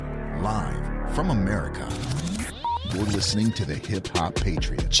from America. You're listening to the Hip Hop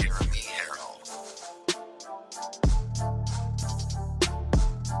Patriot, Jeremy Harrell.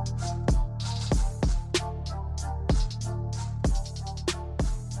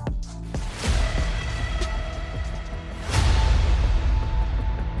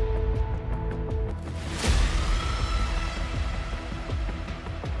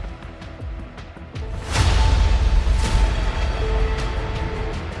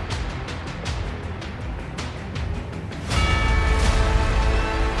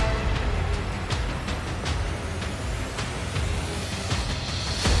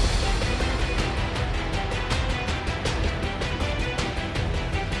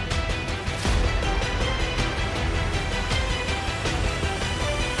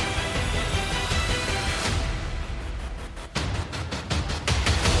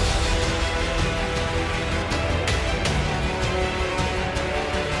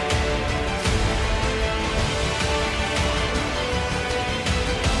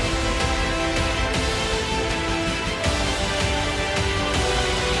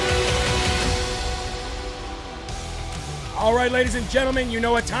 All right, ladies and gentlemen, you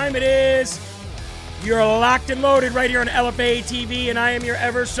know what time it is. You're locked and loaded right here on LFA TV, and I am your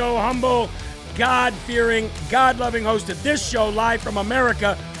ever so humble, God-fearing, God-loving host of this show, live from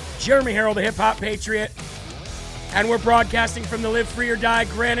America, Jeremy Harrell, the Hip Hop Patriot. And we're broadcasting from the Live Free or Die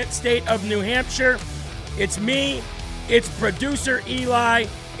Granite State of New Hampshire. It's me, it's producer Eli,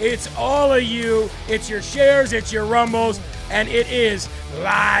 it's all of you, it's your shares, it's your rumbles, and it is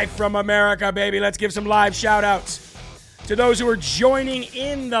live from America, baby. Let's give some live shout-outs to those who are joining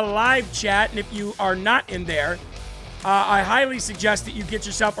in the live chat. And if you are not in there, I highly suggest that you get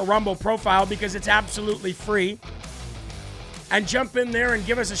yourself a Rumble profile because it's absolutely free. And jump in there and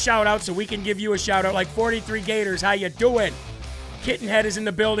give us a shout out so we can give you a shout out. Like 43 Gators, how you doing? Kittenhead is in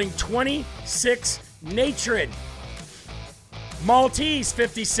the building. 26 Natred. Maltese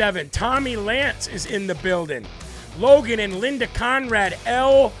 57. Tommy Lance is in the building. Logan and Linda Conrad.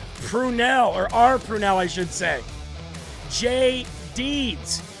 L. Prunell, or R. Prunell, I should say. Jay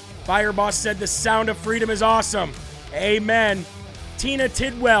Deeds. Fireboss said the sound of freedom is awesome. Amen. Tina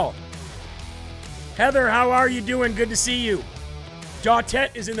Tidwell. Heather, how are you doing? Good to see you.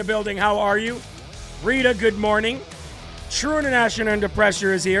 Dautet is in the building. How are you? Rita, good morning. True International Under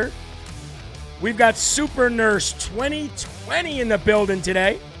Pressure is here. We've got Super Nurse 2020 in the building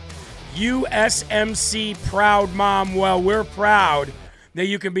today. USMC Proud Mom. Well, we're proud that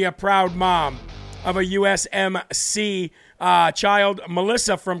you can be a proud mom of a USMC child.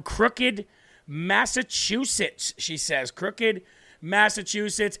 Melissa from Crooked, Massachusetts, she says. Crooked,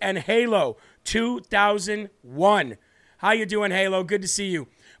 Massachusetts. And Halo 2001. How you doing, Halo? Good to see you.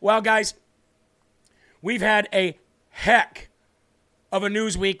 Well, guys, we've had a heck of a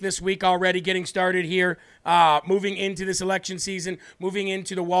news week this week already, getting started here, moving into this election season, moving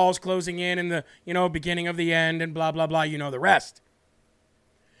into the walls closing in and the beginning of the end and blah, blah, blah. You know the rest.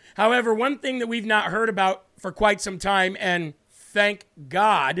 However, one thing that we've not heard about for quite some time, and thank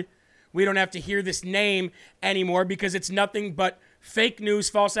God we don't have to hear this name anymore because it's nothing but fake news,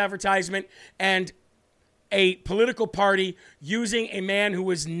 false advertisement, and a political party using a man who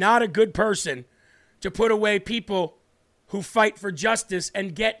is not a good person to put away people who fight for justice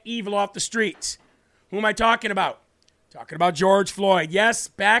and get evil off the streets. Who am I talking about? Talking about George Floyd. Yes,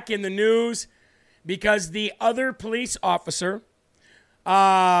 back in the news because the other police officer,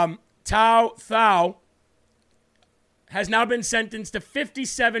 Tao Thao, has now been sentenced to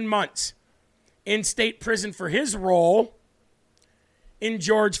 57 months in state prison for his role in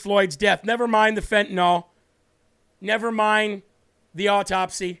George Floyd's death. Never mind the fentanyl. Never mind the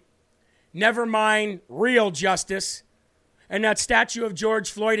autopsy. Never mind real justice. And that statue of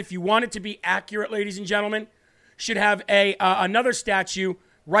George Floyd, if you want it to be accurate, ladies and gentlemen, should have another statue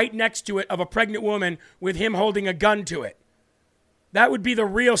right next to it of a pregnant woman with him holding a gun to it. That would be the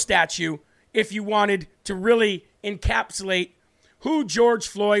real statue if you wanted to really encapsulate who George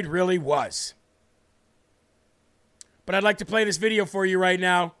Floyd really was. But I'd like to play this video for you right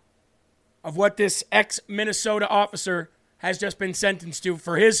now of what this ex-Minnesota officer has just been sentenced to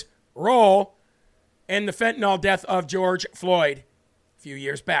for his role in the fentanyl death of George Floyd a few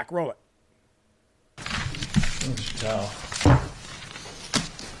years back. Roll it. To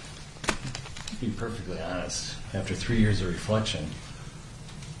be perfectly honest, after 3 years of reflection,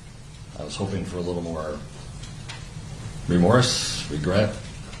 I was hoping for a little more remorse, regret,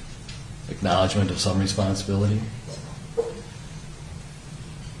 acknowledgement of some responsibility,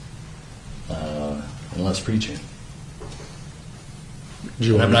 and less preaching.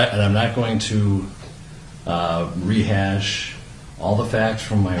 And I'm not going to rehash all the facts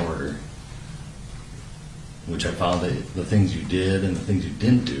from my order. in which I found that the things you did and the things you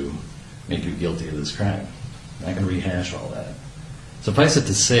didn't do make you guilty of this crime. I'm not going to rehash all that. Suffice it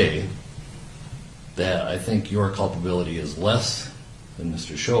to say that I think your culpability is less than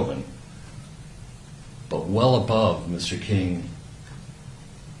Mr. Chauvin, but well above Mr. King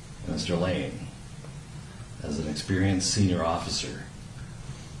and Mr. Lane as an experienced senior officer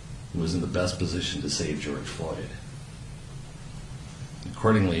who was in the best position to save George Floyd.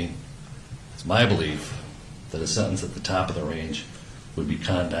 Accordingly, it's my belief that a sentence at the top of the range would be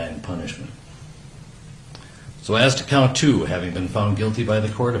condign punishment. So as to count 2, having been found guilty by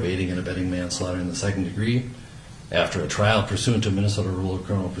the court of aiding and abetting manslaughter in the second degree, after a trial pursuant to Minnesota Rule of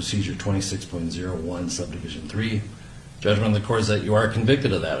Criminal Procedure 26.01 Subdivision 3, judgment of the court is that you are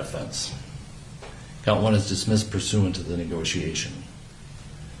convicted of that offense. Count 1 is dismissed pursuant to the negotiation.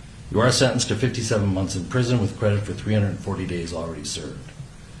 You are sentenced to 57 months in prison with credit for 340 days already served.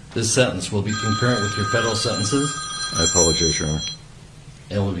 This sentence will be concurrent with your federal sentences. I apologize, Your Honor.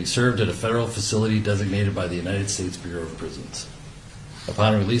 And will be served at a federal facility designated by the United States Bureau of Prisons.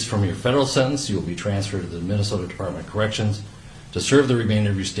 Upon release from your federal sentence, you will be transferred to the Minnesota Department of Corrections to serve the remainder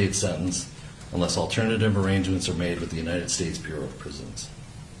of your state sentence unless alternative arrangements are made with the United States Bureau of Prisons.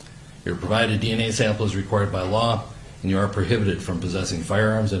 Your provided DNA sample is required by law, and you are prohibited from possessing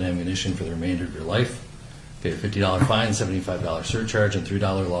firearms and ammunition for the remainder of your life. Pay a $50 fine, $75 surcharge, and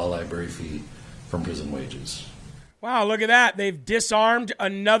 $3 law library fee from prison wages. Wow, look at that. They've disarmed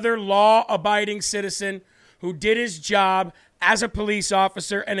another law-abiding citizen who did his job as a police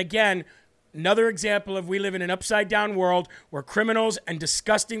officer. And again, another example of we live in an upside-down world where criminals and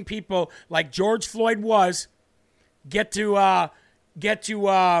disgusting people like George Floyd was get to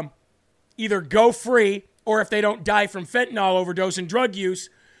either go free, or if they don't die from fentanyl overdose and drug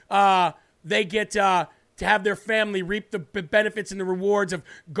use, they get to have their family reap the benefits and the rewards of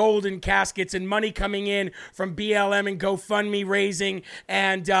golden caskets and money coming in from BLM and GoFundMe raising,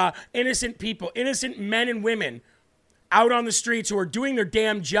 and innocent people, innocent men and women out on the streets who are doing their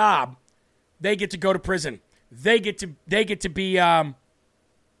damn job. They get to go to prison. They get to be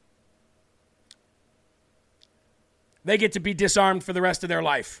disarmed for the rest of their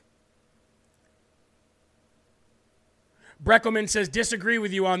life. Breckelman says, disagree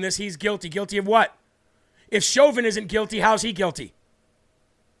with you on this. He's guilty. Guilty of what? If Chauvin isn't guilty, how's he guilty?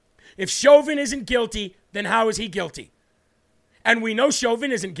 If Chauvin isn't guilty, then how is he guilty? And we know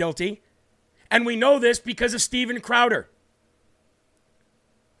Chauvin isn't guilty. And we know this because of Steven Crowder.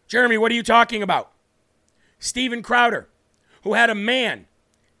 Jeremy, what are you talking about? Steven Crowder, who had a man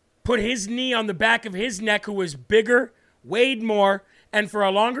put his knee on the back of his neck who was bigger, weighed more, and for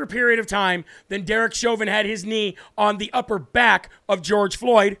a longer period of time than Derek Chauvin had his knee on the upper back of George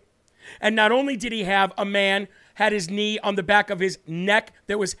Floyd. And not only did he have a man had his knee on the back of his neck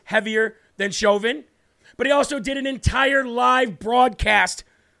that was heavier than Chauvin, but he also did an entire live broadcast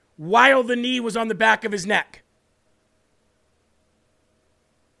while the knee was on the back of his neck.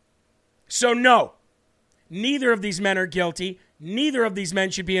 So no, neither of these men are guilty. Neither of these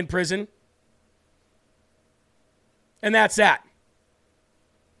men should be in prison. And that's that.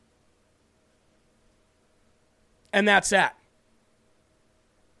 And that's that.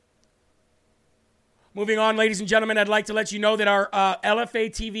 Moving on, ladies and gentlemen, I'd like to let you know that our LFA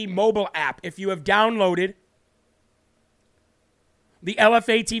TV mobile app, if you have downloaded the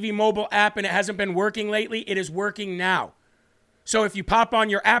LFA TV mobile app and it hasn't been working lately, it is working now. So if you pop on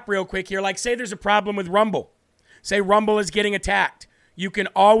your app real quick here, like say there's a problem with Rumble. Say Rumble is getting attacked. You can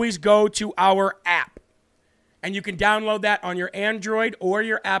always go to our app. And you can download that on your Android or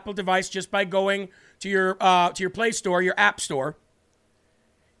your Apple device just by going to your Play Store, your App Store.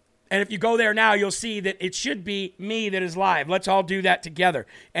 And if you go there now, you'll see that it should be me that is live. Let's all do that together.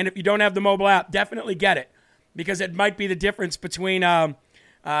 And if you don't have the mobile app, definitely get it, because it might be the difference between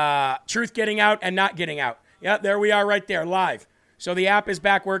truth getting out and not getting out. Yeah, there we are right there, live. So the app is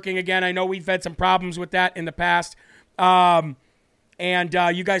back working again. I know we've had some problems with that in the past. And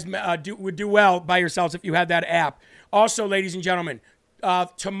you guys would do well by yourselves if you had that app. Also, ladies and gentlemen,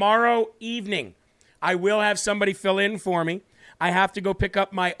 tomorrow evening, I will have somebody fill in for me. I have to go pick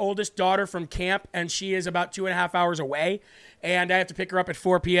up my oldest daughter from camp, and she is about 2.5 hours away, and I have to pick her up at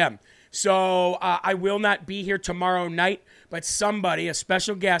 4 p.m. So I will not be here tomorrow night, but somebody, a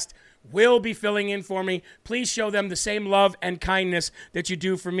special guest, will be filling in for me. Please show them the same love and kindness that you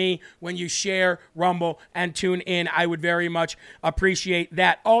do for me when you share, rumble, and tune in. I would very much appreciate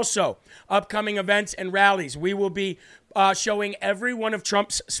that. Also, upcoming events and rallies. We will be showing every one of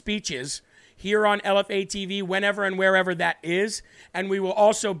Trump's speeches here on LFA TV whenever and wherever that is. And we will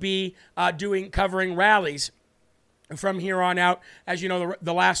also be covering rallies from here on out. As you know,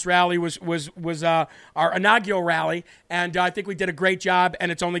 the last rally was our inaugural rally, and I think we did a great job,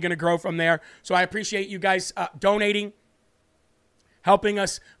 and it's only going to grow from there. So I appreciate you guys donating, helping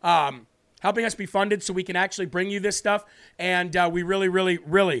us be funded so we can actually bring you this stuff, and we really, really,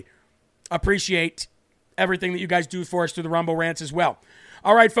 really appreciate everything that you guys do for us through the Rumble Rants as well.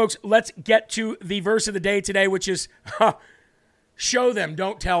 All right, folks, let's get to the verse of the day today, which is, show them,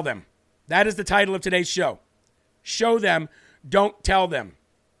 don't tell them. That is the title of today's show. Show them, don't tell them.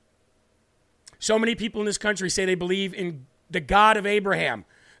 So many people in this country say they believe in the God of Abraham,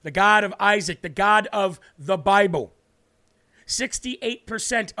 the God of Isaac, the God of the Bible.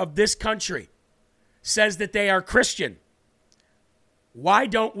 68% of this country says that they are Christian. Why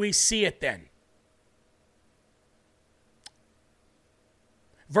don't we see it then?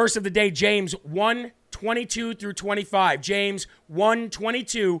 Verse of the day, James 1:22 through 25. James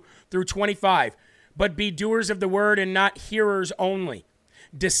 1:22 through 25. But be doers of the word and not hearers only,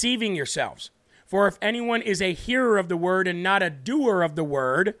 deceiving yourselves. For if anyone is a hearer of the word and not a doer of the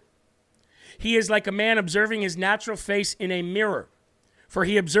word, he is like a man observing his natural face in a mirror. For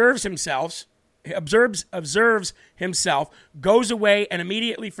he observes himself, goes away and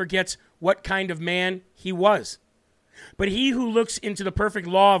immediately forgets what kind of man he was. But he who looks into the perfect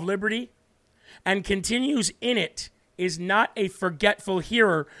law of liberty and continues in it is not a forgetful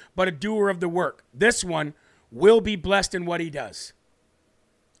hearer, but a doer of the work. This one will be blessed in what he does.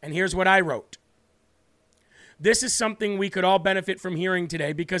 And here's what I wrote. This is something we could all benefit from hearing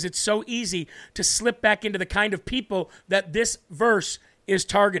today because it's so easy to slip back into the kind of people that this verse is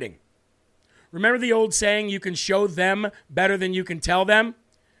targeting. Remember the old saying, you can show them better than you can tell them?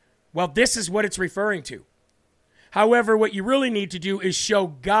 Well, this is what it's referring to. However, what you really need to do is show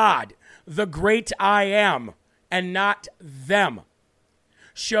God, the great I am, and not them.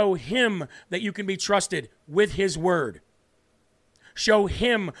 Show him that you can be trusted with his word. Show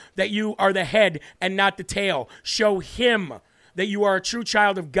him that you are the head and not the tail. Show him that you are a true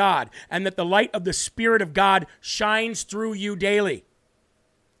child of God and that the light of the Spirit of God shines through you daily.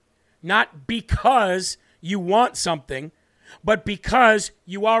 Not because you want something, but because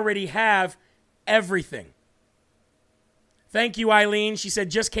you already have everything. Thank you, Eileen. She said,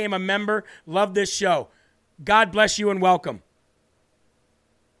 just came a member. Love this show. God bless you and welcome.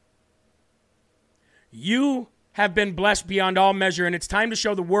 You have been blessed beyond all measure, and it's time to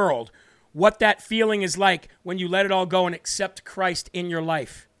show the world what that feeling is like when you let it all go and accept Christ in your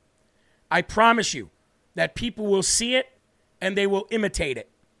life. I promise you that people will see it and they will imitate it.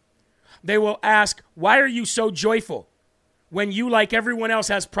 They will ask, why are you so joyful when you, like everyone else,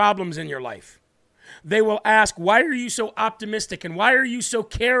 has problems in your life? They will ask, why are you so optimistic and why are you so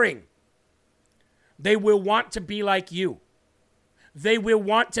caring? They will want to be like you. They will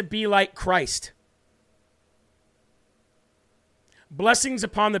want to be like Christ. Blessings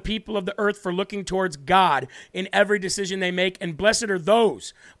upon the people of the earth for looking towards God in every decision they make, and blessed are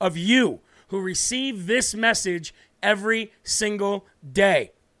those of you who receive this message every single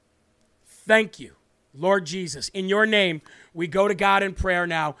day. Thank you, Lord Jesus. In your name, we go to God in prayer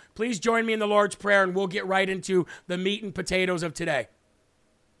now. Please join me in the Lord's Prayer, and we'll get right into the meat and potatoes of today.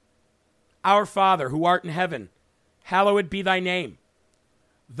 Our Father, who art in heaven, hallowed be thy name.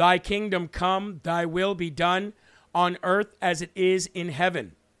 Thy kingdom come, thy will be done, on earth as it is in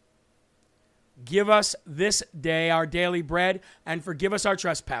heaven. Give us this day our daily bread, and forgive us our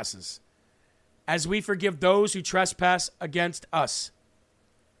trespasses, as we forgive those who trespass against us.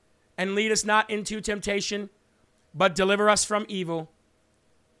 And lead us not into temptation, but deliver us from evil.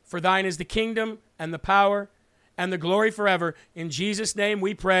 For thine is the kingdom, and the power, and the glory forever. In Jesus' name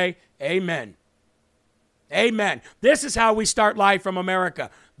we pray, amen. Amen. This is how we start live from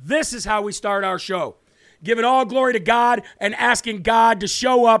America. This is how we start our show. Giving all glory to God and asking God to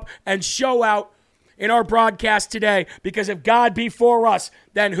show up and show out in our broadcast today. Because if God be for us,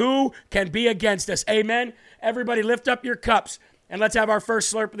 then who can be against us? Amen. Everybody lift up your cups and let's have our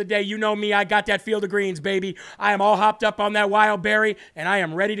first slurp of the day. You know me, I got that field of greens, baby. I am all hopped up on that wild berry and I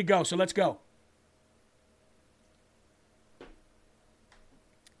am ready to go. So let's go.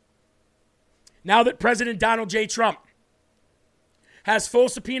 Now that President Donald J. Trump has full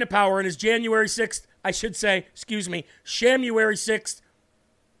subpoena power in his SHAMuary 6th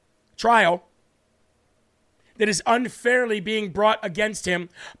trial that is unfairly being brought against him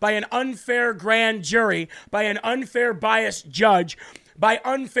by an unfair grand jury, by an unfair biased judge, by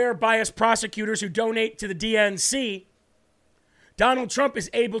unfair biased prosecutors who donate to the DNC, Donald Trump is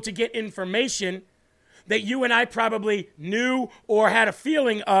able to get information that you and I probably knew or had a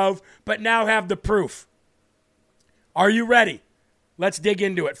feeling of, but now have the proof. Are you ready? Let's dig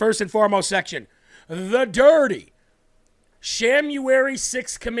into it. First and foremost section, the dirty SHAMuary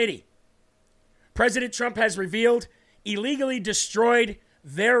 6 committee. President Trump has revealed illegally destroyed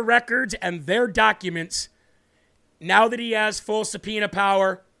their records and their documents. Now that he has full subpoena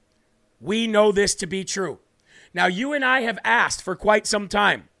power, we know this to be true. Now, you and I have asked for quite some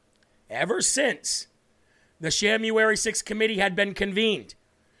time, ever since the SHAMuary 6 committee had been convened,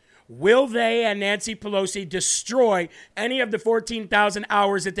 will they and Nancy Pelosi destroy any of the 14,000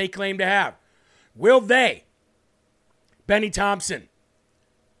 hours that they claim to have? Will they, Benny Thompson,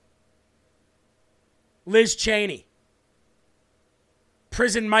 Liz Cheney,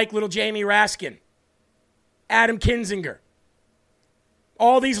 Prison Mike Little Jamie Raskin, Adam Kinzinger,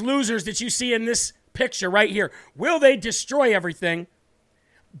 all these losers that you see in this picture right here, will they destroy everything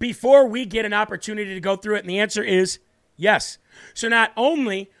before we get an opportunity to go through it? And the answer is yes. So not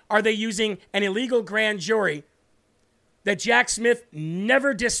only are they using an illegal grand jury that Jack Smith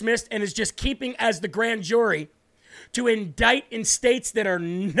never dismissed and is just keeping as the grand jury to indict in states that are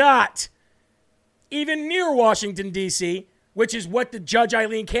not even near Washington, D.C., which is what the Judge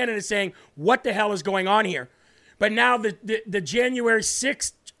Eileen Cannon is saying, what the hell is going on here? But now the January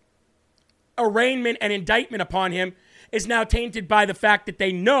 6th arraignment and indictment upon him is now tainted by the fact that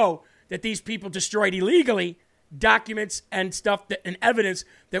they know that these people destroyed illegally documents and stuff and evidence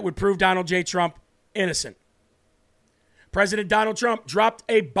that would prove Donald J. Trump innocent. President Donald Trump dropped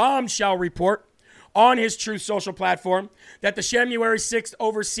a bombshell report on his Truth Social platform that the SHAMuary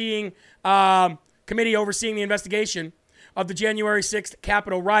 6th committee overseeing the investigation of the January 6th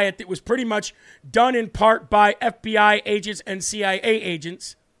Capitol riot that was pretty much done in part by FBI agents and CIA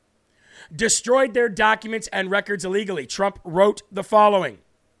agents, destroyed their documents and records illegally. Trump wrote the following.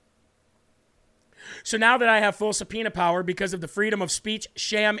 So now that I have full subpoena power because of the freedom of speech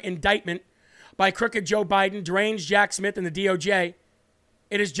sham indictment by crooked Joe Biden, deranged Jack Smith, and the DOJ,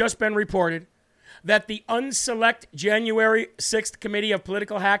 it has just been reported that the unselect January 6th Committee of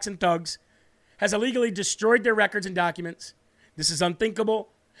Political Hacks and Thugs has illegally destroyed their records and documents. This is unthinkable,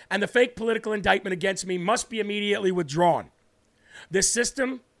 and the fake political indictment against me must be immediately withdrawn. This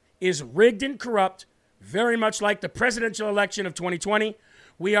system is rigged and corrupt, very much like the presidential election of 2020.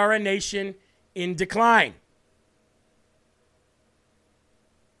 We are a nation in decline.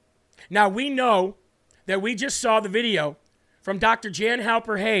 Now, we know that we just saw the video from Dr. Jan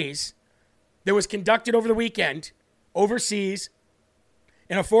Halper Hayes that was conducted over the weekend overseas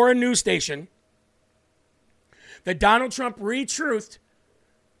in a foreign news station that Donald Trump retruthed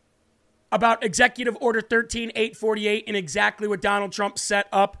about Executive Order 13848 and exactly what Donald Trump set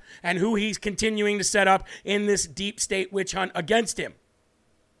up and who he's continuing to set up in this deep state witch hunt against him.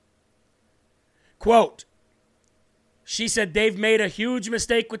 Quote, she said they've made a huge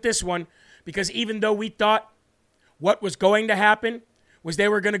mistake with this one because even though we thought what was going to happen was they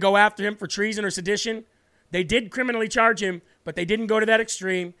were going to go after him for treason or sedition, they did criminally charge him, but they didn't go to that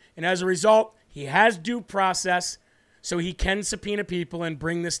extreme. And as a result, he has due process, so he can subpoena people and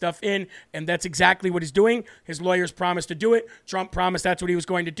bring this stuff in. And that's exactly what he's doing. His lawyers promised to do it. Trump promised that's what he was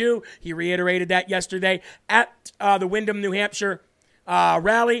going to do. He reiterated that yesterday at the Windham, New Hampshire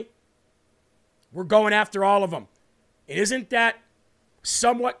rally. We're going after all of them. Isn't that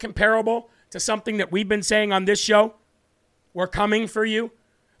somewhat comparable to something that we've been saying on this show? We're coming for you.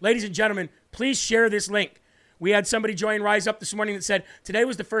 Ladies and gentlemen, please share this link. We had somebody join Rise Up this morning that said, today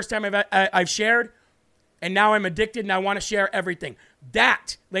was the first time I've shared, and now I'm addicted and I want to share everything.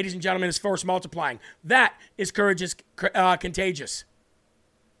 That, ladies and gentlemen, is force multiplying. That is courage is contagious.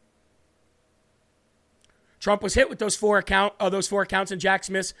 Trump was hit with those four counts in Jack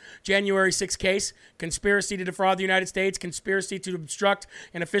Smith's January 6th case: conspiracy to defraud the United States, conspiracy to obstruct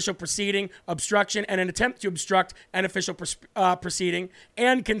an official proceeding, obstruction and an attempt to obstruct an official proceeding,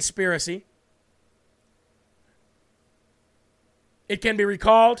 and conspiracy. It can be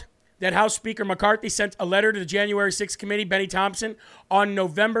recalled that House Speaker McCarthy sent a letter to the January 6th committee, Benny Thompson, on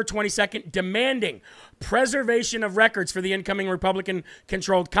November 22nd, demanding preservation of records for the incoming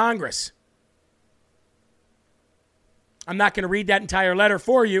Republican-controlled Congress. I'm not going to read that entire letter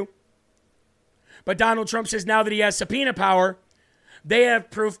for you, but Donald Trump says now that he has subpoena power, they have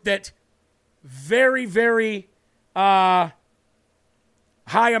proof that very, very high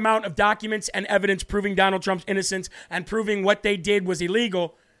amount of documents and evidence proving Donald Trump's innocence and proving what they did was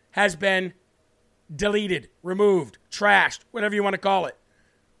illegal has been deleted, removed, trashed, whatever you want to call it.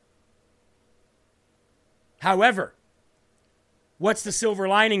 However, what's the silver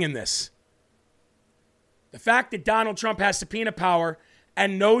lining in this? The fact that Donald Trump has subpoena power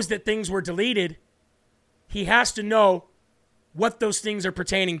and knows that things were deleted, he has to know what those things are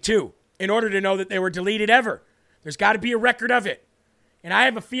pertaining to in order to know that they were deleted ever. There's got to be a record of it. And I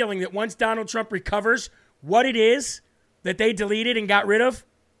have a feeling that once Donald Trump recovers what it is that they deleted and got rid of,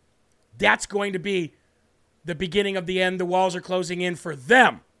 that's going to be the beginning of the end. The walls are closing in for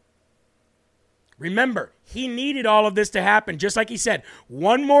them. Remember, he needed all of this to happen. Just like he said,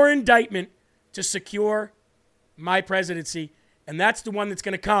 one more indictment to secure my presidency. And that's the one that's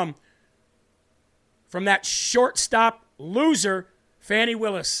going to come from that shortstop loser, Fannie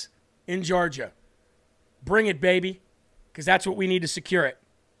Willis in Georgia. Bring it, baby, because that's what we need to secure it.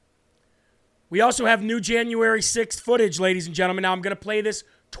 We also have new January 6th footage, ladies and gentlemen. Now, I'm going to play this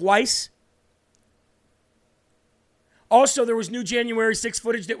twice. Also, there was new January 6th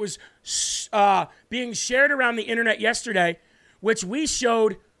footage that was being shared around the internet yesterday, which we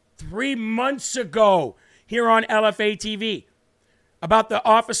showed 3 months ago here on LFA TV, about the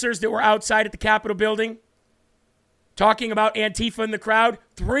officers that were outside at the Capitol building talking about Antifa in the crowd.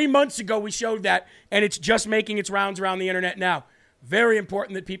 3 months ago, we showed that, and it's just making its rounds around the internet now. Very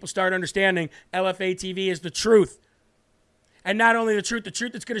important that people start understanding LFA TV is the truth. And not only the truth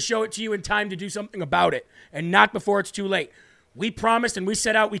that's going to show it to you in time to do something about it, and not before it's too late. We promised and we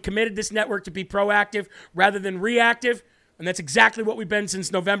set out, we committed this network to be proactive rather than reactive, and that's exactly what we've been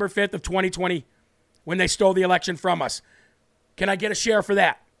since November 5th of 2020 when they stole the election from us. Can I get a share for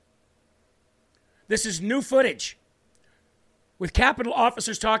that? This is new footage with Capitol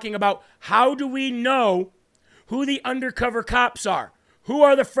officers talking about how do we know who the undercover cops are? Who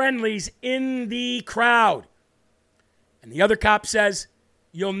are the friendlies in the crowd? And the other cop says,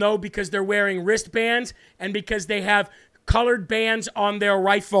 you'll know because they're wearing wristbands and because they have colored bands on their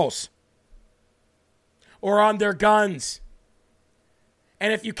rifles or on their guns.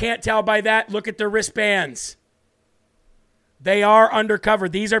 And if you can't tell by that, look at their wristbands. They are undercover.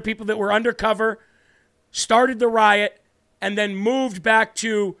 These are people that were undercover, started the riot, and then moved back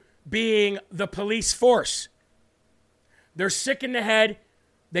to being the police force. They're sick in the head.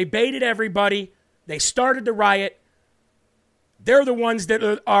 They baited everybody. They started the riot. They're the ones that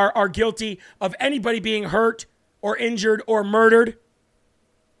are guilty of anybody being hurt or injured or murdered.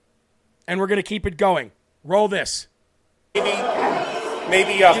 And we're going to keep it going. Roll this.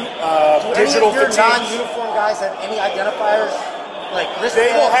 Maybe digital your fatigue. non-uniform guys have any identifiers, like wristbands?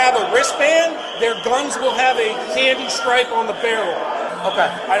 They will have a wristband. Their guns will have a candy stripe on the barrel. Okay.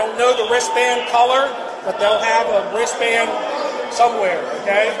 I don't know the wristband color, but they'll have a wristband somewhere,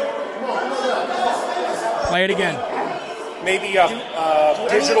 okay? Play it again. Maybe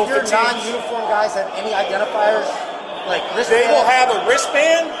digital your fatigue. non-uniform guys have any identifiers, like wristbands? They will have a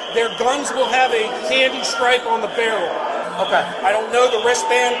wristband. Their guns will have a candy stripe on the barrel. Okay. I don't know the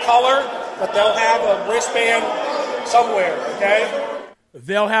wristband color, but they'll have a wristband somewhere, okay?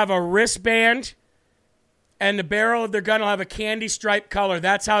 They'll have a wristband, and the barrel of their gun will have a candy stripe color.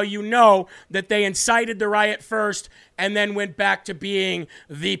 That's how you know that they incited the riot first and then went back to being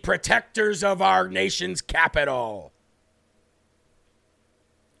the protectors of our nation's capital.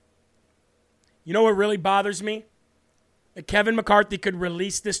 You know what really bothers me? That Kevin McCarthy could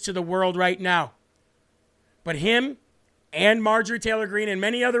release this to the world right now. But him and Marjorie Taylor Greene and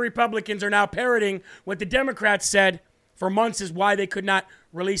many other Republicans are now parroting what the Democrats said for months is why they could not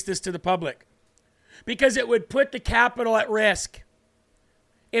release this to the public. Because it would put the Capitol at risk.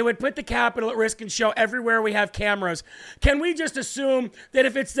 It would put the Capitol at risk and show everywhere we have cameras. Can we just assume that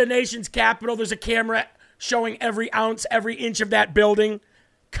if it's the nation's capital, there's a camera showing every ounce, every inch of that building?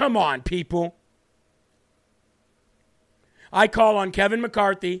 Come on, people. I call on Kevin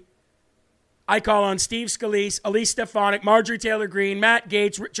McCarthy. I call on Steve Scalise, Elise Stefanik, Marjorie Taylor Greene, Matt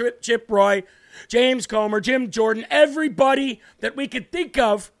Gaetz, Chip Roy, James Comer, Jim Jordan, everybody that we could think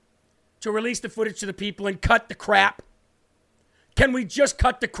of to release the footage to the people and cut the crap. Can we just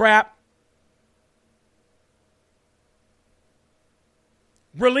cut the crap?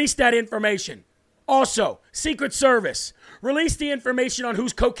 Release that information. Also, Secret Service, release the information on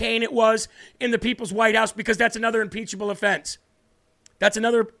whose cocaine it was in the people's White House, because that's another impeachable offense. That's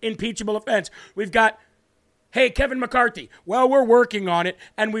another impeachable offense. We've got, hey, Kevin McCarthy, well, we're working on it,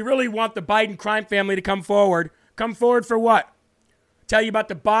 and we really want the Biden crime family to come forward. Come forward for what? Tell you about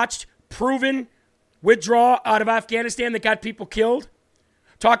the botched, proven withdrawal out of Afghanistan that got people killed?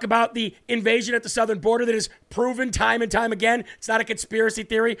 Talk about the invasion at the southern border that is proven time and time again. It's not a conspiracy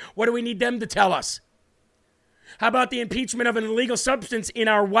theory. What do we need them to tell us? How about the impeachment of an illegal substance in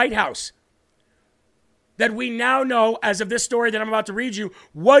our White House that we now know, as of this story that I'm about to read you,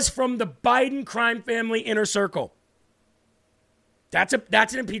 was from the Biden crime family inner circle? That's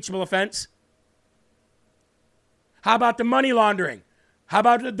an impeachable offense. How about the money laundering? How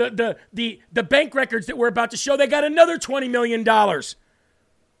about the bank records that we're about to show? They got another $20 million.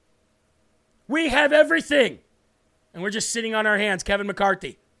 We have everything. And we're just sitting on our hands, Kevin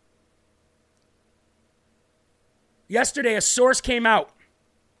McCarthy. Yesterday, a source came out,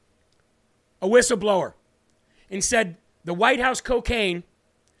 a whistleblower, and said the White House cocaine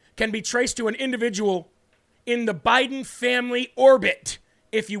can be traced to an individual in the Biden family orbit.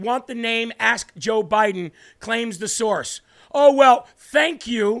 If you want the name, ask Joe Biden, claims the source. Oh, well, thank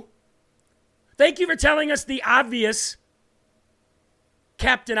you. Thank you for telling us the obvious,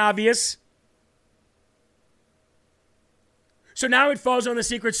 Captain Obvious. So now it falls on the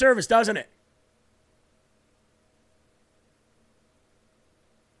Secret Service, doesn't it?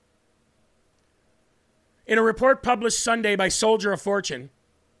 In a report published Sunday by Soldier of Fortune,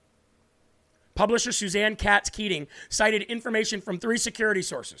 publisher Suzanne Katz-Keating cited information from 3 security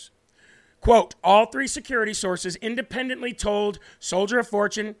sources. Quote, all 3 security sources independently told Soldier of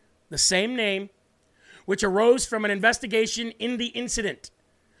Fortune the same name, which arose from an investigation in the incident.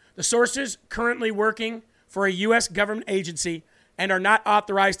 The sources currently working for a U.S. government agency and are not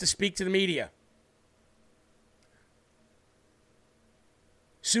authorized to speak to the media.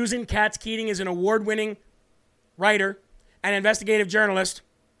 Susan Katz-Keating is an award-winning writer and investigative journalist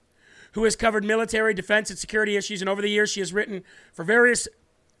who has covered military, defense, and security issues, and over the years she has written for various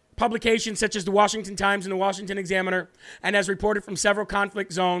publications such as the Washington Times and the Washington Examiner, and has reported from several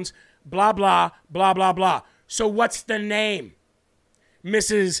conflict zones, blah, blah, blah, blah, blah. So what's the name,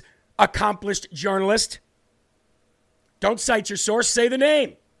 Mrs. Accomplished Journalist? Don't cite your source, say the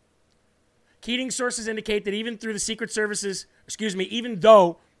name. Keating's sources indicate that even though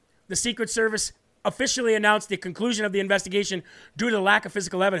the Secret Service officially announced the conclusion of the investigation due to the lack of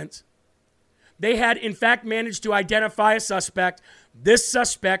physical evidence, they had in fact managed to identify a suspect. This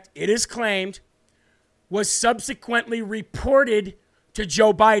suspect, it is claimed, was subsequently reported to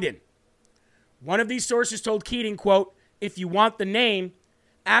Joe Biden. One of these sources told Keating, quote, if you want the name,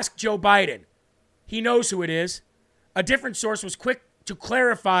 ask Joe Biden. He knows who it is. A different source was quick to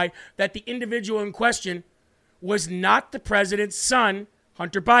clarify that the individual in question was not the president's son,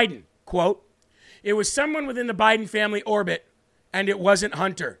 Hunter Biden. Quote, it was someone within the Biden family orbit, and it wasn't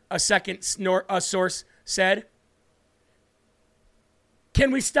Hunter, a second source said.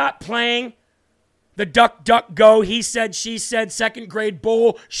 Can we stop playing the duck, duck, go, he said, she said, second grade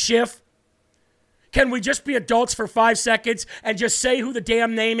bullshit? Can we just be adults for 5 seconds and just say who the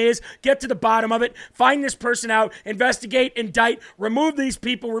damn name is, get to the bottom of it, find this person out, investigate, indict, remove these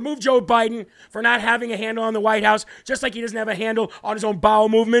people, remove Joe Biden for not having a handle on the White House, just like he doesn't have a handle on his own bowel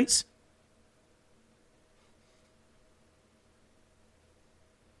movements?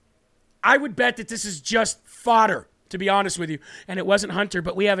 I would bet that this is just fodder, to be honest with you. And it wasn't Hunter,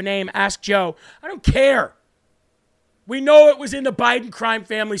 but we have a name. Ask Joe. I don't care. We know it was in the Biden crime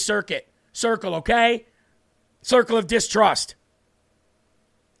family circle, okay? Circle of distrust.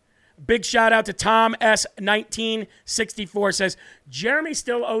 Big shout out to Tom S1964 says, Jeremy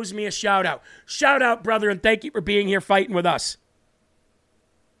still owes me a shout out. Shout out, brother, and thank you for being here fighting with us.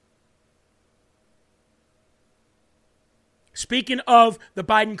 Speaking of the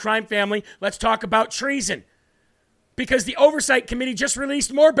Biden crime family, let's talk about treason. Because the Oversight Committee just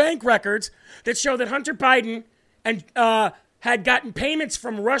released more bank records that show that Hunter Biden had gotten payments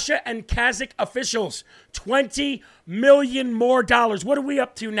from Russia and Kazakh officials. $20 million more dollars. What are we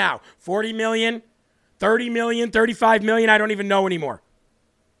up to now? 40 million? 30 million? 35 million? I don't even know anymore.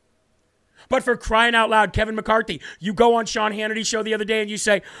 But for crying out loud, Kevin McCarthy, you go on Sean Hannity's show the other day and you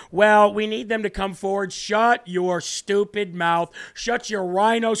say, well, we need them to come forward. Shut your stupid mouth. Shut your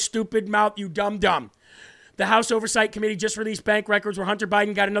rhino stupid mouth, you dumb. The House Oversight Committee just released bank records where Hunter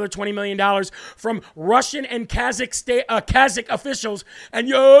Biden got another $20 million from Russian and Kazakh officials. And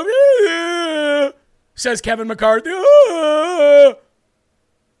says Kevin McCarthy.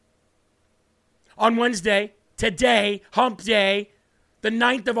 On Wednesday, today, hump day, the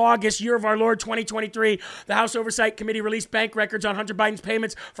 9th of August, year of our Lord 2023, the House Oversight Committee released bank records on Hunter Biden's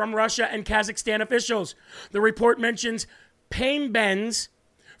payments from Russia and Kazakhstan officials. The report mentions payments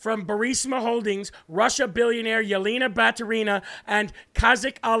from Burisma Holdings, Russia billionaire Yelena Baturina, and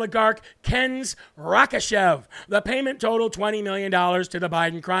Kazakh oligarch Kenz Rakashev. The payment totaled $20 million to the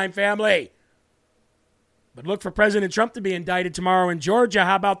Biden crime family. But look for President Trump to be indicted tomorrow in Georgia.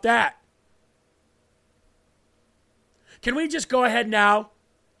 How about that? Can we just go ahead now?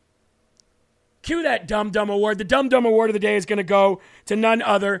 Cue that Dumb Award. The Dumb Award of the day is going to go to none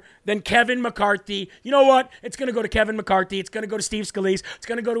other than Kevin McCarthy. You know what? It's going to go to Kevin McCarthy. It's going to go to Steve Scalise. It's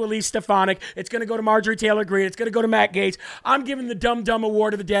going to go to Elise Stefanik. It's going to go to Marjorie Taylor Greene. It's going to go to Matt Gaetz. I'm giving the Dumb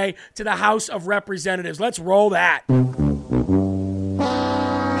Award of the day to the House of Representatives. Let's roll that.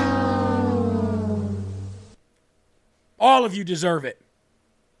 All of you deserve it.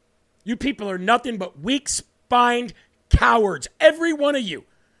 You people are nothing but weak-spined cowards. Every one of you.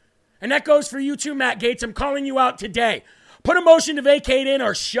 And that goes for you too, Matt Gaetz. I'm calling you out today. Put a motion to vacate in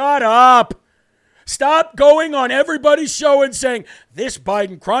or shut up. Stop going on everybody's show and saying, this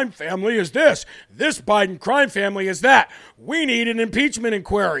Biden crime family is this Biden crime family is that. We need an impeachment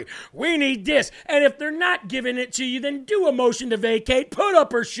inquiry. We need this. And if they're not giving it to you, then do a motion to vacate. Put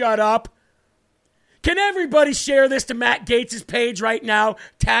up or shut up. Can everybody share this to Matt Gaetz' page right now?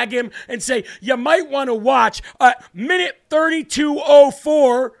 Tag him and say, you might want to watch minute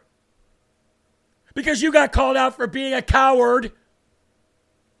 32:04 because you got called out for being a coward.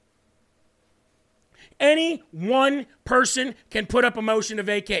 Any one person can put up a motion to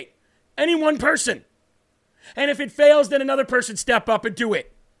vacate. Any one person. And if it fails, then another person step up and do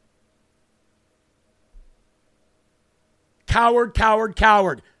it. Coward, coward,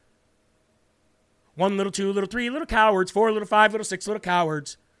 coward. 1 little, 2 little, 3 little cowards, 4 little, 5 little, 6 little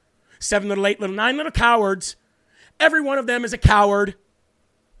cowards, 7 little, 8 little, 9 little cowards. Every one of them is a coward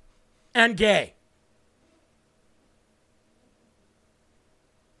and gay.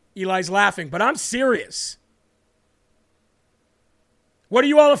 Eli's laughing, but I'm serious. What are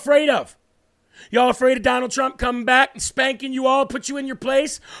you all afraid of? Y'all afraid of Donald Trump coming back and spanking you all, put you in your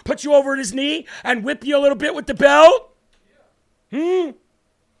place, put you over at his knee, and whip you a little bit with the belt? I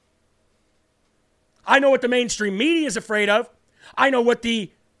know what the mainstream media is afraid of. I know what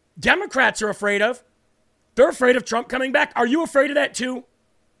the Democrats are afraid of. They're afraid of Trump coming back. Are you afraid of that too?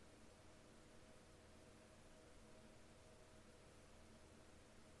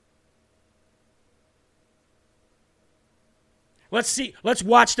 Let's see. Let's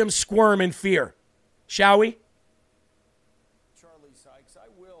watch them squirm in fear. Shall we? Charlie Sykes, I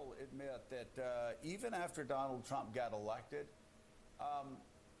will admit that even after Donald Trump got elected,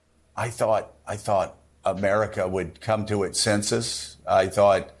 I thought America would come to its senses. I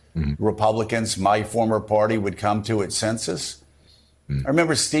thought Republicans, my former party, would come to its senses. I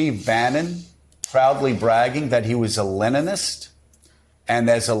remember Steve Bannon proudly bragging that he was a Leninist. And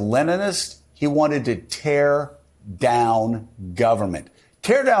as a Leninist, he wanted to tear down government.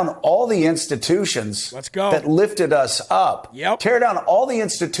 Tear down all the institutions that lifted us up. Tear down all the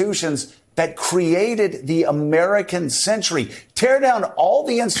institutions that created the American century. Tear down all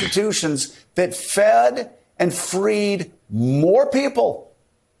the institutions that fed and freed more people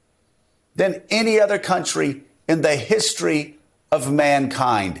than any other country in the history of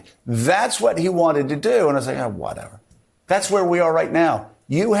mankind. That's what he wanted to do. And I was like, oh, whatever. That's where we are right now.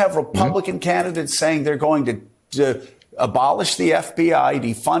 You have Republican candidates saying they're going to abolish the FBI,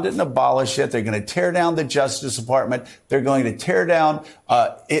 defund it and abolish it. They're going to tear down the Justice Department. They're going to tear down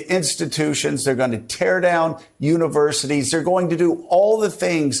institutions. They're going to tear down universities. They're going to do all the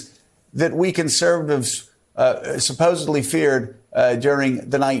things that we conservatives supposedly feared during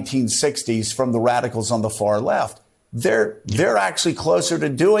the 1960s from the radicals on the far left. They're actually closer to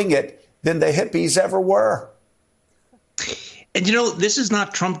doing it than the hippies ever were. And, you know, this is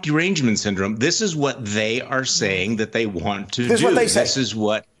not Trump derangement syndrome. This is what they are saying that they want to do. This is what they say. This is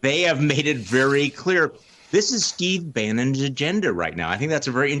what they have made it very clear. This is Steve Bannon's agenda right now. I think that's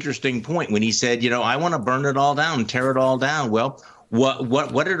a very interesting point when he said, you know, I want to burn it all down, tear it all down. Well,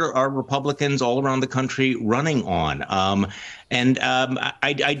 what are Republicans all around the country running on?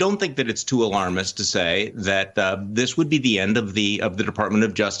 I don't think that it's too alarmist to say that this would be the end of the Department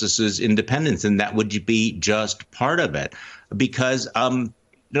of Justice's independence, and that would be just part of it. Because,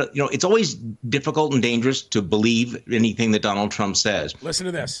 it's always difficult and dangerous to believe anything that Donald Trump says. Listen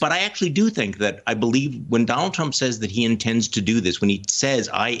to this. But I actually do think that I believe when Donald Trump says that he intends to do this, when he says,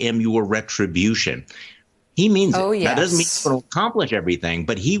 I am your retribution, he means it. Yes. That doesn't mean he'll accomplish everything,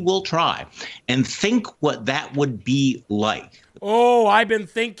 but he will try. And think what that would be like. Oh, I've been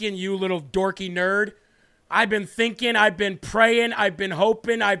thinking, you little dorky nerd. I've been thinking, I've been praying, I've been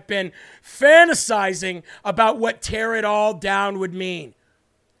hoping, I've been fantasizing about what tear it all down would mean.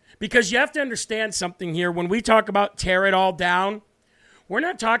 Because you have to understand something here. When we talk about tear it all down, we're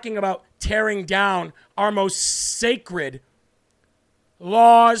not talking about tearing down our most sacred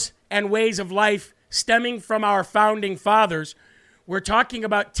laws and ways of life stemming from our founding fathers. We're talking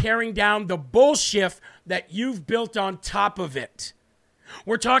about tearing down the bullshit that you've built on top of it.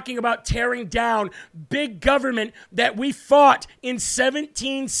 We're talking about tearing down big government that we fought in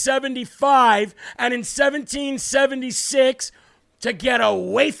 1775 and in 1776 to get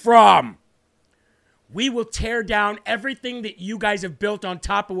away from. We will tear down everything that you guys have built on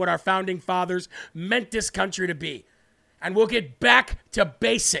top of what our founding fathers meant this country to be. And we'll get back to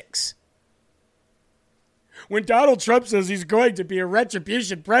basics. When Donald Trump says he's going to be a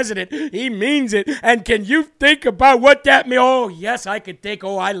retribution president, he means it. And can you think about what that means? Oh, yes, I could think.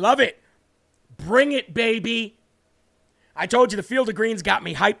 Oh, I love it. Bring it, baby. I told you the Field of Greens got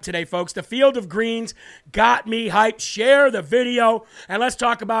me hyped today, folks. The Field of Greens got me hyped. Share the video, and let's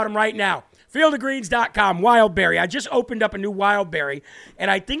talk about them right now. Fieldofgreens.com, wild berry. I just opened up a new wild berry, and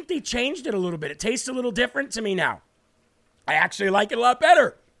I think they changed it a little bit. It tastes a little different to me now. I actually like it a lot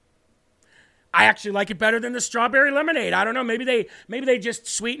better. I actually like it better than the strawberry lemonade. I don't know. Maybe they just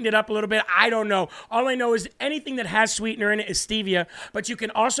sweetened it up a little bit. I don't know. All I know is anything that has sweetener in it is stevia, but you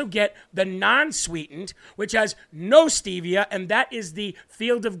can also get the non-sweetened, which has no stevia, and that is the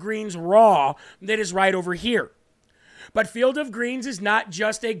Field of Greens Raw that is right over here. But Field of Greens is not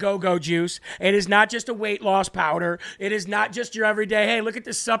just a go-go juice. It is not just a weight loss powder. It is not just your everyday, hey, look at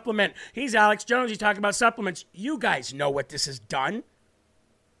this supplement. He's Alex Jones. He's talking about supplements. You guys know what this has done.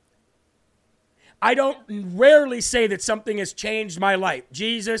 I don't rarely say that something has changed my life.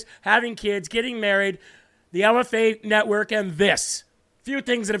 Jesus, having kids, getting married, the LFA network, and this. Few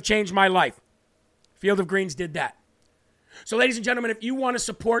things that have changed my life. Field of Greens did that. So, ladies and gentlemen, if you want to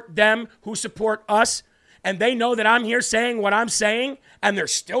support them who support us, and they know that I'm here saying what I'm saying, and they're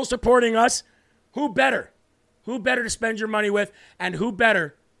still supporting us, who better? Who better to spend your money with, and who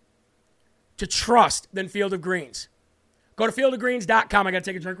better to trust than Field of Greens? Go to fieldofgreens.com. I got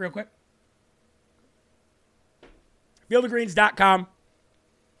to take a drink real quick. Fieldofgreens.com.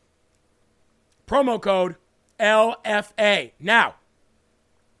 Promo code LFA. Now,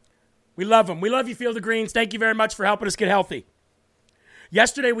 we love them. We love you, Field of Greens. Thank you very much for helping us get healthy.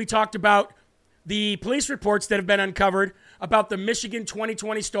 Yesterday, we talked about the police reports that have been uncovered about the Michigan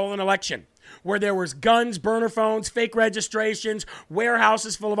 2020 stolen election, where there was guns, burner phones, fake registrations,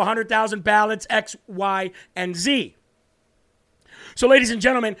 warehouses full of 100,000 ballots, X, Y, and Z. So, ladies and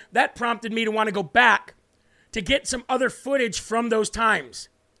gentlemen, that prompted me to want to go back to get some other footage from those times.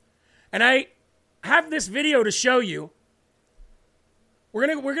 And I have this video to show you. We're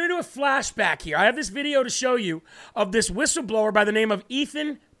gonna do a flashback here. I have this video to show you of this whistleblower by the name of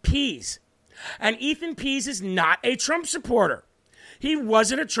Ethan Pease. And Ethan Pease is not a Trump supporter. He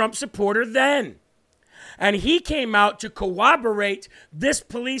wasn't a Trump supporter then. And he came out to corroborate this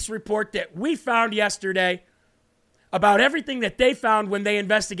police report that we found yesterday about everything that they found when they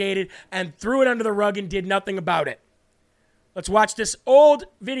investigated and threw it under the rug and did nothing about it. Let's watch this old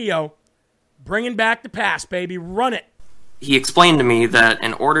video, bringing back the past, baby. Run it. He explained to me that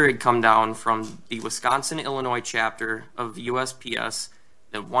an order had come down from the Wisconsin-Illinois chapter of the USPS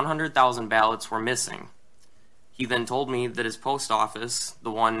that 100,000 ballots were missing. He then told me that his post office, the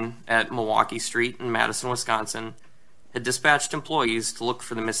one at Milwaukee Street in Madison, Wisconsin, had dispatched employees to look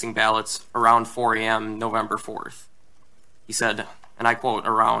for the missing ballots around 4 a.m. November 4th. He said, and I quote,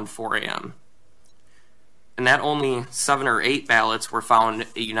 around 4 a.m. And that only 7 or 8 ballots were found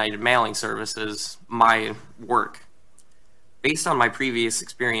at United Mailing Services, my work. Based on my previous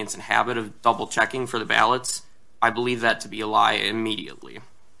experience and habit of double-checking for the ballots, I believe that to be a lie immediately.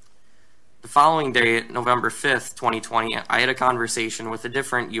 The following day, November 5th, 2020, I had a conversation with a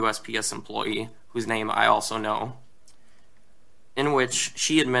different USPS employee, whose name I also know, in which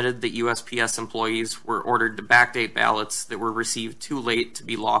she admitted that USPS employees were ordered to backdate ballots that were received too late to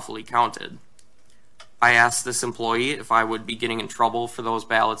be lawfully counted. I asked this employee if I would be getting in trouble for those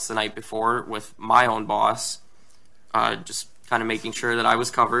ballots the night before with my own boss, just kind of making sure that I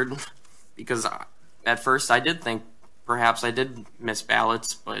was covered, because at first I did think perhaps I did miss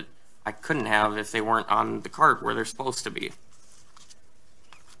ballots, but I couldn't have if they weren't on the cart where they're supposed to be.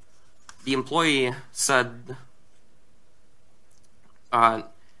 The employee said,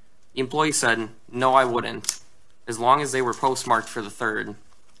 no, I wouldn't, as long as they were postmarked for the 3rd.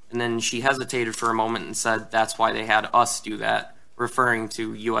 And then she hesitated for a moment and said that's why they had us do that, referring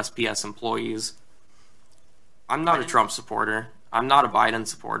to USPS employees. I'm not a Trump supporter. I'm not a Biden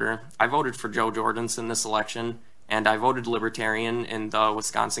supporter. I voted for Joe Jordanson this election, and I voted Libertarian in the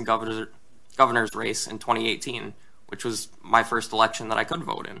Wisconsin governor's race in 2018, which was my first election that I could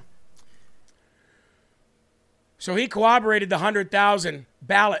vote in. So he corroborated the 100,000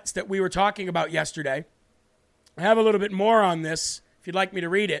 ballots that we were talking about yesterday. I have a little bit more on this, if you'd like me to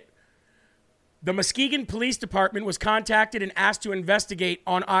read it. The Muskegon Police Department was contacted and asked to investigate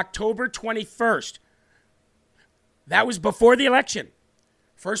on October 21st. That was before the election.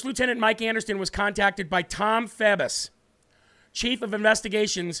 First Lieutenant Mike Anderson was contacted by Tom Fabus, Chief of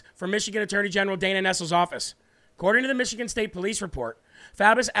Investigations for Michigan Attorney General Dana Nessel's office. According to the Michigan State Police report,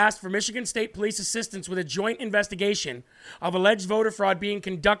 Fabus asked for Michigan State Police assistance with a joint investigation of alleged voter fraud being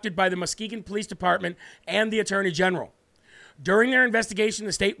conducted by the Muskegon Police Department and the Attorney General. During their investigation,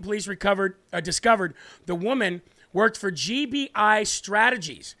 the state police discovered the woman worked for GBI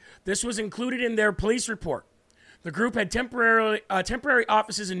Strategies. This was included in their police report. The group had temporary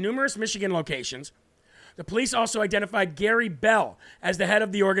offices in numerous Michigan locations. The police also identified Gary Bell as the head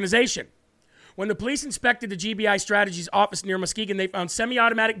of the organization. When the police inspected the GBI Strategies office near Muskegon, they found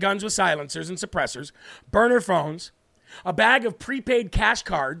semi-automatic guns with silencers and suppressors, burner phones, a bag of prepaid cash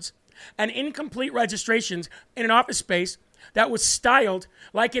cards, and incomplete registrations in an office space that was styled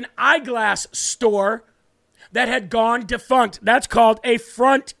like an eyeglass store that had gone defunct. That's called a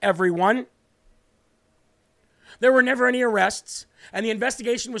front, everyone. There were never any arrests, and the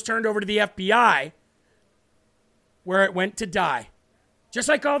investigation was turned over to the FBI, where it went to die. Just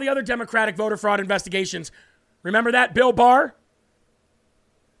like all the other Democratic voter fraud investigations. Remember that, Bill Barr?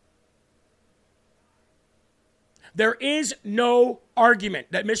 There is no argument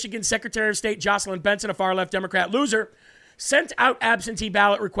that Michigan Secretary of State Jocelyn Benson, a far-left Democrat loser, sent out absentee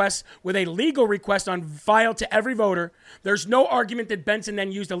ballot requests with a legal request on file to every voter. There's no argument that Benson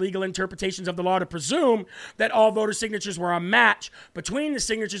then used illegal interpretations of the law to presume that all voter signatures were a match between the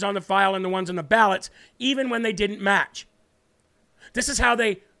signatures on the file and the ones on the ballots, even when they didn't match. This is how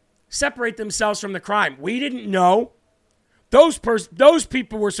they separate themselves from the crime. We didn't know. Those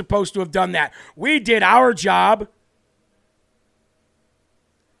people were supposed to have done that. We did our job.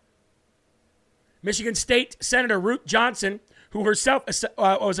 Michigan State Senator Ruth Johnson, who herself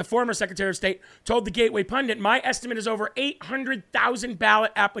was a former Secretary of State, told the Gateway Pundit, my estimate is over 800,000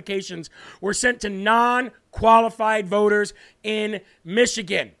 ballot applications were sent to non-qualified voters in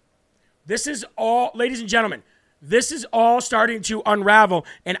Michigan. This is all, ladies and gentlemen, this is all starting to unravel,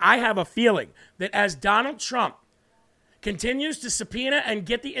 and I have a feeling that as Donald Trump continues to subpoena and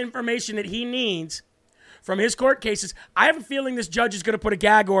get the information that he needs from his court cases, I have a feeling this judge is going to put a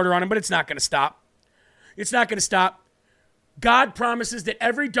gag order on him, but it's not going to stop. It's not going to stop. God promises that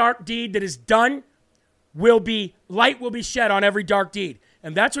every dark deed that is done light will be shed on every dark deed.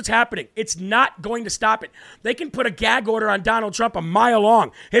 And that's what's happening. It's not going to stop it. They can put a gag order on Donald Trump a mile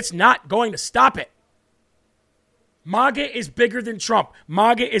long. It's not going to stop it. MAGA is bigger than Trump.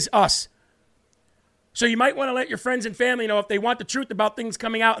 MAGA is us. So you might want to let your friends and family know if they want the truth about things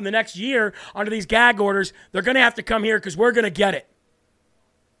coming out in the next year under these gag orders, they're going to have to come here because we're going to get it.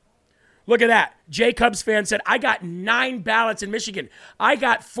 Look at that. Jay Cubs fan said, I got 9 ballots in Michigan. I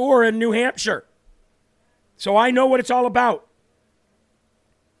got 4 in New Hampshire. So I know what it's all about.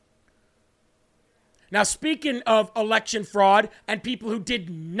 Now, speaking of election fraud and people who did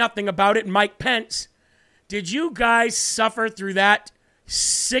nothing about it, Mike Pence, did you guys suffer through that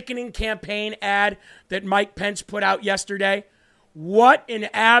sickening campaign ad that Mike Pence put out yesterday? What an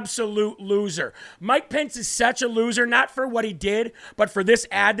absolute loser. Mike Pence is such a loser, not for what he did, but for this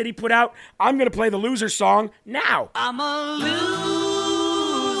ad that he put out. I'm going to play the loser song now. I'm a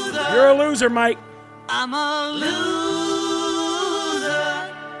loser. You're a loser, Mike. I'm a loser,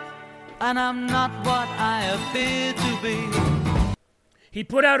 and I'm not what I appear to be. He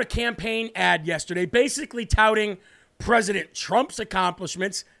put out a campaign ad yesterday, basically touting President Trump's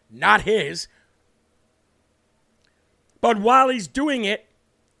accomplishments, not his. But while he's doing it,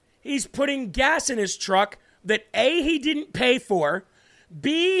 he's putting gas in his truck that A, he didn't pay for,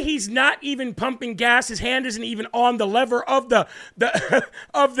 B, he's not even pumping gas. His hand isn't even on the lever of the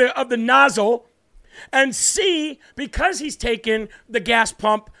of the nozzle. And C, because he's taken the gas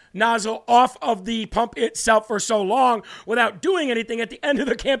pump nozzle off of the pump itself for so long without doing anything, at the end of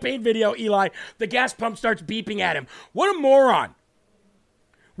the campaign video, Eli, the gas pump starts beeping at him. What a moron.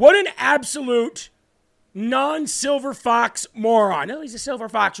 What an absolute non-silver fox moron. No, he's a silver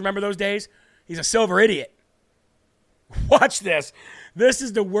fox. Remember those days? He's a silver idiot. Watch this. This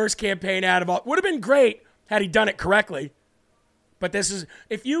is the worst campaign ad of all. Would have been great had he done it correctly. But this is,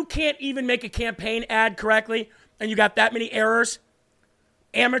 if you can't even make a campaign ad correctly and you got that many errors,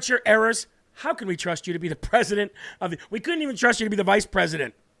 amateur errors, how can we trust you to be the president of the, we couldn't even trust you to be the vice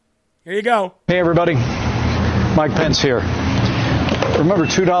president. Here you go. Hey everybody, Mike Pence here. Remember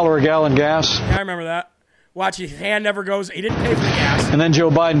 $2 a gallon gas? Yeah, I remember that. Watch, his hand never goes. He didn't pay for the gas. And then Joe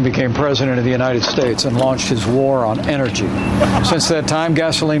Biden became president of the United States and launched his war on energy. Since that time,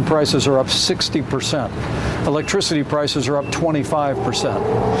 gasoline prices are up 60%. Electricity prices are up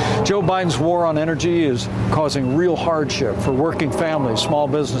 25%. Joe Biden's war on energy is causing real hardship for working families, small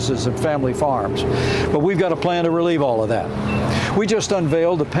businesses, and family farms. But we've got a plan to relieve all of that. We just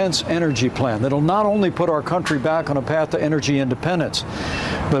unveiled the Pence energy plan that'll not only put our country back on a path to energy independence,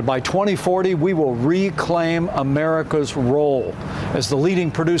 but by 2040, we will reclaim America's role as the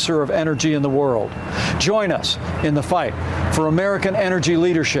leading producer of energy in the world. Join us in the fight for American energy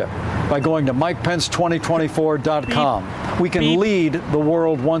leadership by going to MikePence2024.com. We can lead the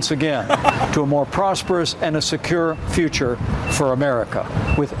world once again to a more prosperous and a secure future for America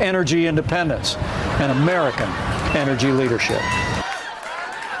with energy independence and American energy leadership.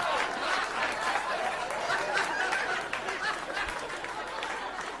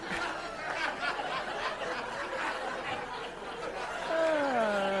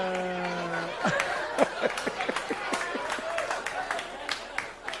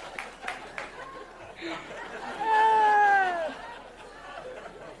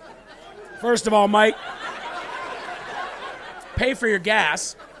 First of all, Mike, pay for your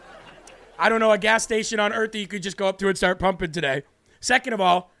gas. I don't know a gas station on earth that you could just go up to and start pumping today. Second of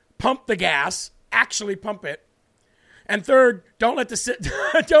all, pump the gas. Actually pump it. And third, don't let the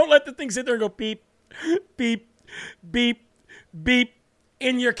thing sit there and go beep, beep, beep, beep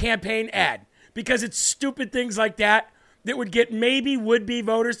in your campaign ad. Because it's stupid things like that would get maybe would-be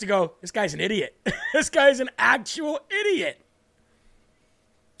voters to go, this guy's an idiot. This guy's an actual idiot.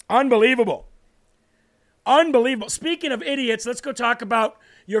 Unbelievable. Unbelievable. Speaking of idiots, let's go talk about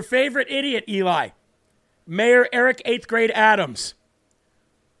your favorite idiot, Eli. Mayor Eric 8th Grade Adams.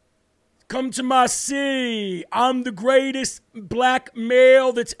 Come to my city. I'm the greatest black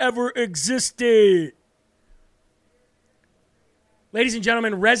male that's ever existed. Ladies and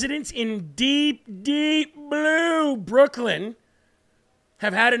gentlemen, residents in deep, deep blue Brooklyn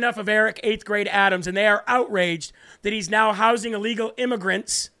have had enough of Eric 8th Grade Adams, and they are outraged that he's now housing illegal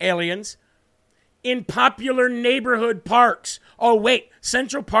immigrants, aliens, in popular neighborhood parks. Oh, wait,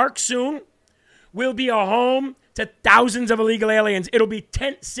 Central Park soon will be a home to thousands of illegal aliens. It'll be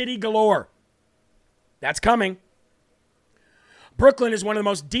tent city galore. That's coming. Brooklyn is one of the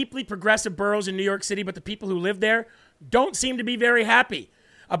most deeply progressive boroughs in New York City, but the people who live there don't seem to be very happy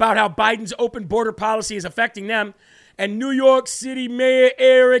about how Biden's open border policy is affecting them. And New York City Mayor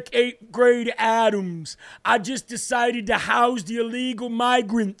Eric 8th Grade Adams, I just decided to house the illegal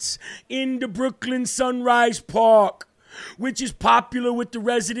migrants in the Brooklyn Sunrise Park, which is popular with the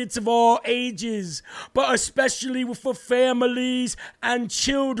residents of all ages, but especially for families and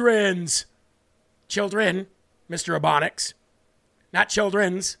children's. Children, Mr. Ebonics, not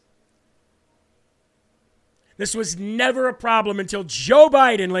children's. This was never a problem until Joe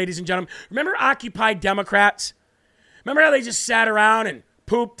Biden, ladies and gentlemen. Remember Occupy Democrats? Remember how they just sat around and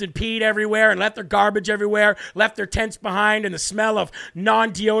pooped and peed everywhere and left their garbage everywhere, left their tents behind, and the smell of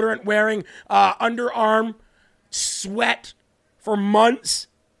non-deodorant wearing underarm sweat for months?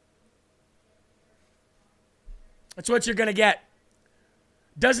 That's what you're going to get.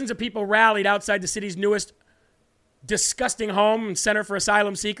 Dozens of people rallied outside the city's newest disgusting home and center for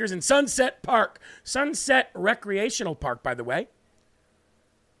asylum seekers in Sunset Park. Sunset Recreational Park, by the way.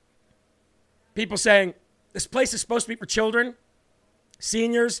 People saying, this place is supposed to be for children,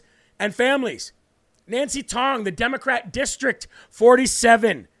 seniors, and families. Nancy Tong, the Democrat District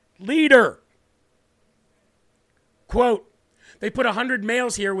 47 leader. Quote, they put 100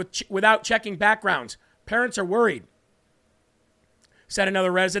 males here without checking backgrounds. Parents are worried, said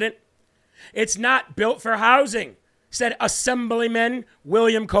another resident. It's not built for housing, said Assemblyman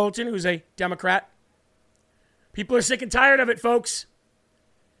William Colton, who's a Democrat. People are sick and tired of it, folks.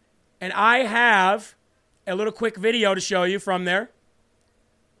 And I have a little quick video to show you from there.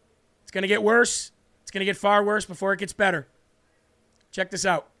 It's going to get worse. It's going to get far worse before it gets better. Check this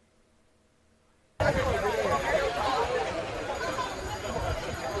out.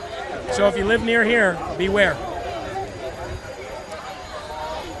 So if you live near here, beware.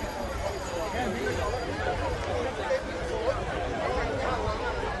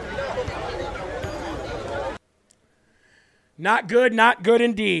 Not good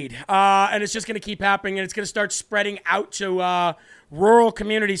indeed. And it's just going to keep happening, and it's going to start spreading out to rural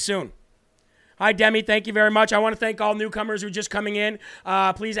communities soon. Hi, Demi. Thank you very much. I want to thank all newcomers who are just coming in.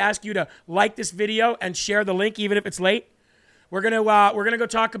 Please ask you to like this video and share the link, even if it's late. We're gonna go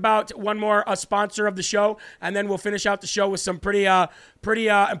talk about one more sponsor of the show, and then we'll finish out the show with some pretty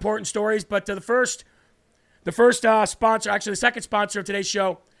important stories. But the first sponsor, actually the second sponsor of today's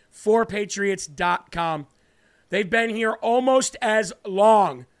show, forpatriots.com. They've been here almost as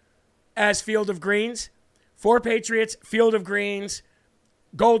long as Field of Greens. For Patriots, Field of Greens,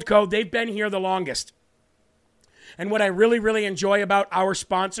 Gold Code, they've been here the longest. And what I really, really enjoy about our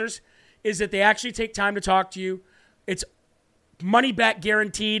sponsors is that they actually take time to talk to you. It's money back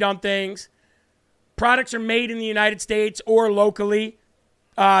guaranteed on things. Products are made in the United States or locally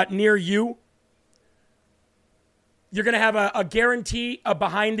near you. You're going to have a guarantee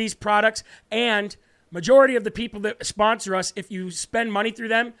behind these products, and majority of the people that sponsor us, if you spend money through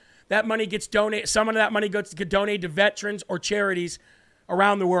them, that money gets donated. Some of that money gets donated to veterans or charities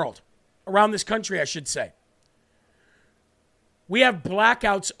around the world, around this country, I should say. We have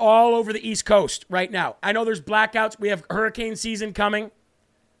blackouts all over the East Coast right now. I know there's blackouts. We have hurricane season coming.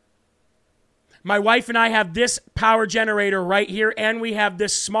 My wife and I have this power generator right here, and we have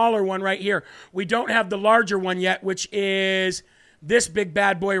this smaller one right here. We don't have the larger one yet, which is this big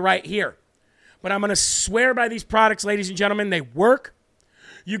bad boy right here. But I'm going to swear by these products, ladies and gentlemen. They work.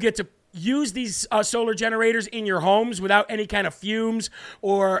 You get to use these solar generators in your homes without any kind of fumes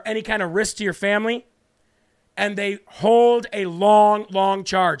or any kind of risk to your family. And they hold a long, long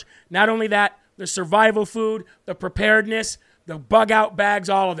charge. Not only that, the survival food, the preparedness, the bug out bags,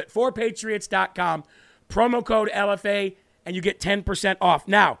 all of it. 4patriots.com, promo code LFA, and you get 10% off.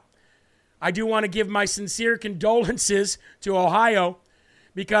 Now, I do want to give my sincere condolences to Ohio,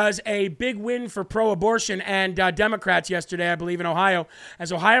 because a big win for pro-abortion and Democrats yesterday, I believe, in Ohio,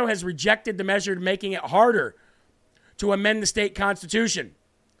 as Ohio has rejected the measure making it harder to amend the state constitution.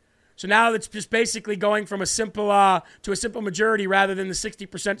 So now it's just basically going from a simple to a simple majority rather than the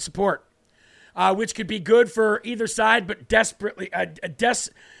 60% support, which could be good for either side, but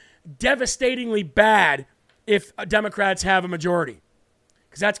devastatingly bad if Democrats have a majority,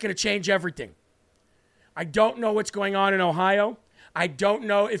 because that's going to change everything. I don't know what's going on in Ohio. I don't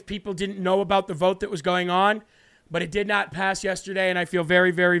know if people didn't know about the vote that was going on, but it did not pass yesterday, and I feel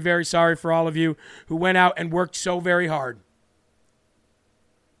very, very, very sorry for all of you who went out and worked so very hard.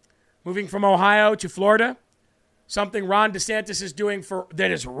 Moving from Ohio to Florida, something Ron Desantis is doing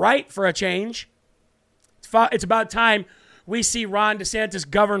that is right for a change. It's about time we see Ron DeSantis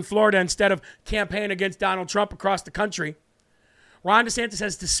govern Florida instead of campaign against Donald Trump across the country. Ron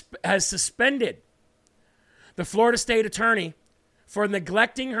DeSantis has suspended the Florida State Attorney for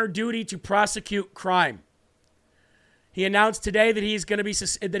neglecting her duty to prosecute crime. He announced today that he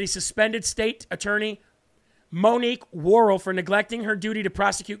suspended State Attorney Monique Worrell for neglecting her duty to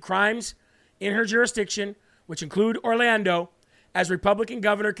prosecute crimes in her jurisdiction, which include Orlando, as Republican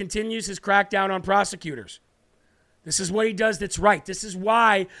governor continues his crackdown on prosecutors. This is what he does that's right. This is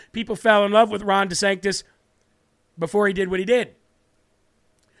why people fell in love with Ron DeSantis before he did what he did.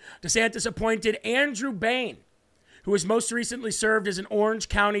 DeSantis appointed Andrew Bain, who has most recently served as an Orange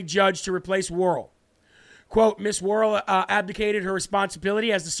County judge, to replace Worrell. Quote, Ms. Worrell abdicated her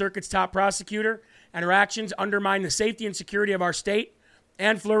responsibility as the circuit's top prosecutor, and her actions undermine the safety and security of our state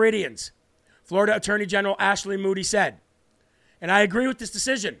and Floridians, Florida Attorney General Ashley Moody said. And I agree with this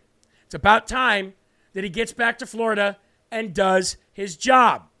decision. It's about time that he gets back to Florida and does his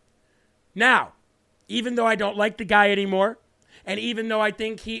job. Now, even though I don't like the guy anymore, and even though I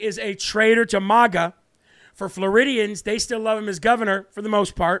think he is a traitor to MAGA, for Floridians, they still love him as governor for the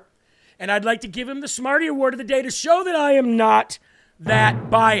most part. And I'd like to give him the Smarty Award of the day to show that I am not that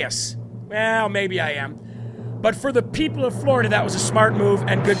biased. Well, maybe I am. But for the people of Florida, that was a smart move,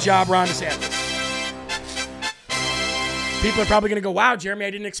 and good job, Ron DeSantis. People are probably going to go, wow, Jeremy,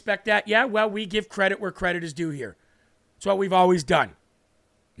 I didn't expect that. Yeah, well, we give credit where credit is due here. It's what we've always done.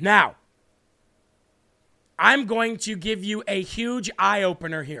 Now, I'm going to give you a huge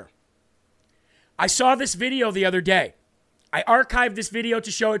eye-opener here. I saw this video the other day. I archived this video to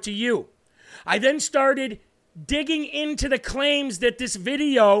show it to you. I then started digging into the claims that this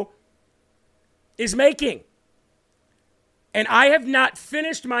video is making. And I have not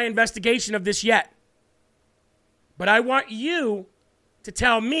finished my investigation of this yet. But I want you to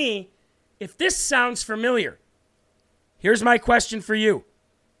tell me if this sounds familiar. Here's my question for you.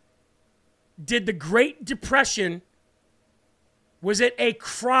 Did the Great Depression, was it a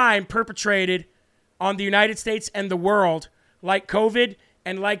crime perpetrated on the United States and the world, like COVID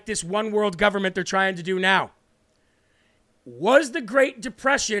and like this one world government they're trying to do now? Was the Great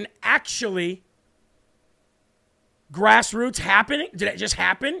Depression actually grassroots happening? Did it just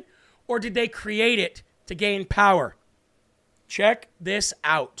happen? Or did they create it to gain power? Check this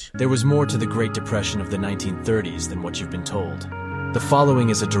out. There was more to the Great Depression of the 1930s than what you've been told. The following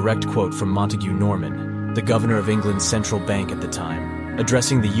is a direct quote from Montague Norman, the governor of England's central bank at the time,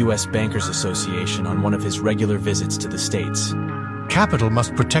 addressing the U.S. Bankers Association on one of his regular visits to the States. Capital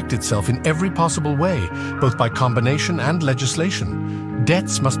must protect itself in every possible way, both by combination and legislation.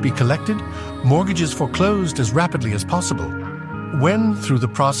 Debts must be collected, mortgages foreclosed as rapidly as possible. When, through the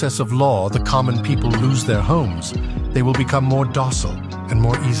process of law, the common people lose their homes, they will become more docile and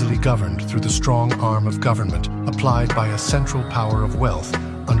more easily governed through the strong arm of government applied by a central power of wealth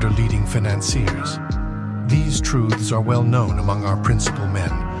under leading financiers. These truths are well known among our principal men,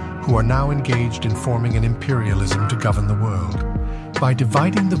 who are now engaged in forming an imperialism to govern the world. By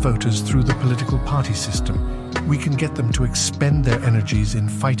dividing the voters through the political party system, we can get them to expend their energies in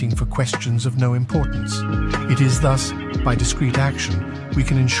fighting for questions of no importance. It is thus, by discrete action, we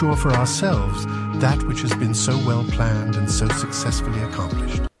can ensure for ourselves that which has been so well planned and so successfully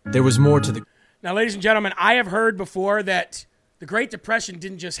accomplished. There was more to the... Now, ladies and gentlemen, I have heard before that the Great Depression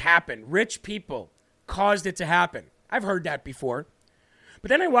didn't just happen. Rich people caused it to happen. I've heard that before. But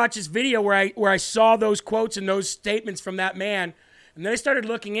then I watched this video where I saw those quotes and those statements from that man, and then I started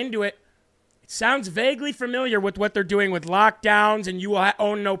looking into it. Sounds vaguely familiar with what they're doing with lockdowns and you will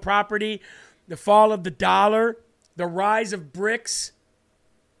own no property, the fall of the dollar, the rise of BRICS,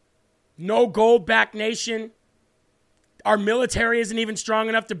 no gold-backed nation. Our military isn't even strong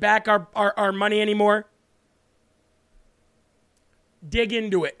enough to back our money anymore. Dig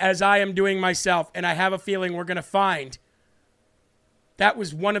into it, as I am doing myself, and I have a feeling we're going to find that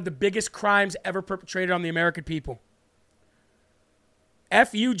was one of the biggest crimes ever perpetrated on the American people.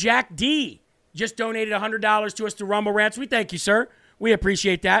 F.U. Jack D. just donated $100 to us to Rumble Rants. We thank you, sir. We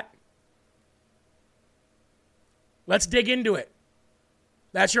appreciate that. Let's dig into it.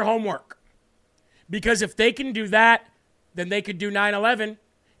 That's your homework. Because if they can do that, then they could do 9/11.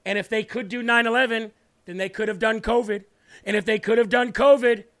 And if they could do 9/11, then they could have done COVID. And if they could have done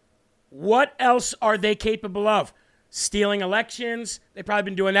COVID, what else are they capable of? Stealing elections? They've probably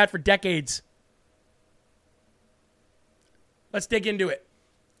been doing that for decades. Let's dig into it.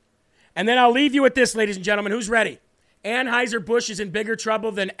 And then I'll leave you with this, ladies and gentlemen. Who's ready? Anheuser-Busch is in bigger trouble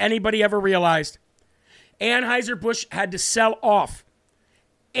than anybody ever realized. Anheuser-Busch had to sell off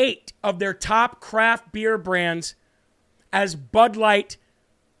 8 of their top craft beer brands as Bud Light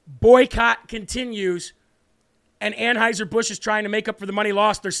boycott continues, and Anheuser-Busch is trying to make up for the money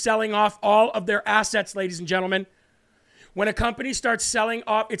lost. They're selling off all of their assets, ladies and gentlemen. When a company starts selling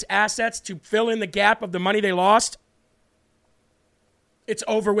off its assets to fill in the gap of the money they lost, it's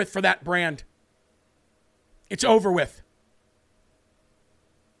over with for that brand. It's over with.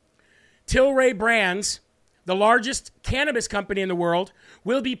 Tilray Brands, the largest cannabis company in the world,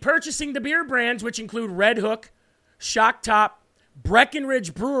 will be purchasing the beer brands, which include Red Hook, Shock Top,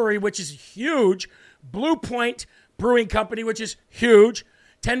 Breckenridge Brewery, which is huge, Blue Point Brewing Company, which is huge,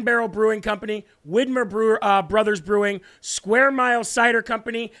 10 Barrel Brewing Company, Widmer Brothers Brewing, Square Mile Cider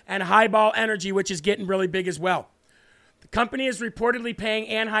Company, and Highball Energy, which is getting really big as well. The company is reportedly paying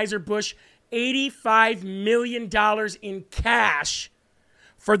Anheuser-Busch $85 million in cash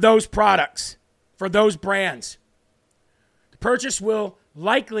for those products, for those brands. The purchase will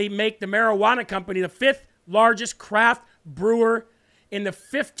likely make the marijuana company the 5th largest craft brewer and the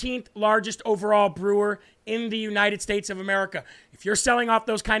 15th largest overall brewer in the United States of America. If you're selling off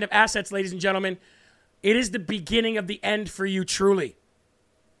those kind of assets, ladies and gentlemen, it is the beginning of the end for you truly.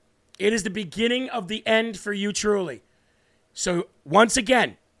 It is the beginning of the end for you truly. So once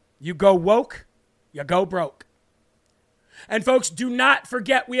again, you go woke, you go broke. And folks, do not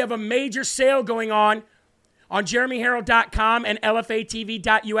forget we have a major sale going on JeremyHerald.com and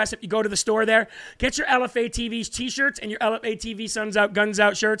LFATV.us. If you go to the store there, get your LFA TV's t-shirts and your LFA TV Suns Out, Guns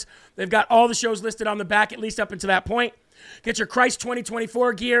Out shirts. They've got all the shows listed on the back, at least up until that point. Get your Christ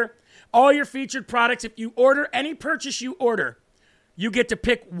 2024 gear, all your featured products. If you order any purchase you order, you get to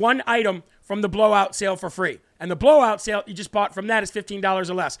pick one item from the blowout sale for free. And the blowout sale you just bought from that is $15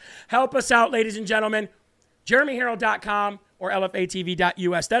 or less. Help us out, ladies and gentlemen. JeremyHerald.com or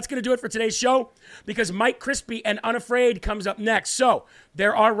LFATV.us. That's going to do it for today's show because Mike Crispy and Unafraid comes up next. So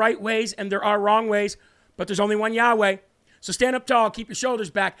there are right ways and there are wrong ways, but there's only one Yahweh. So stand up tall, keep your shoulders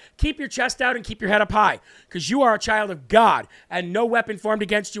back, keep your chest out, and keep your head up high because you are a child of God and no weapon formed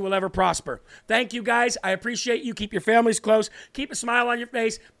against you will ever prosper. Thank you, guys. I appreciate you. Keep your families close. Keep a smile on your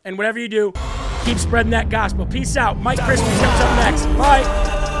face. And whatever you do, keep spreading that gospel. Peace out. Mike Crispy comes up next. Bye.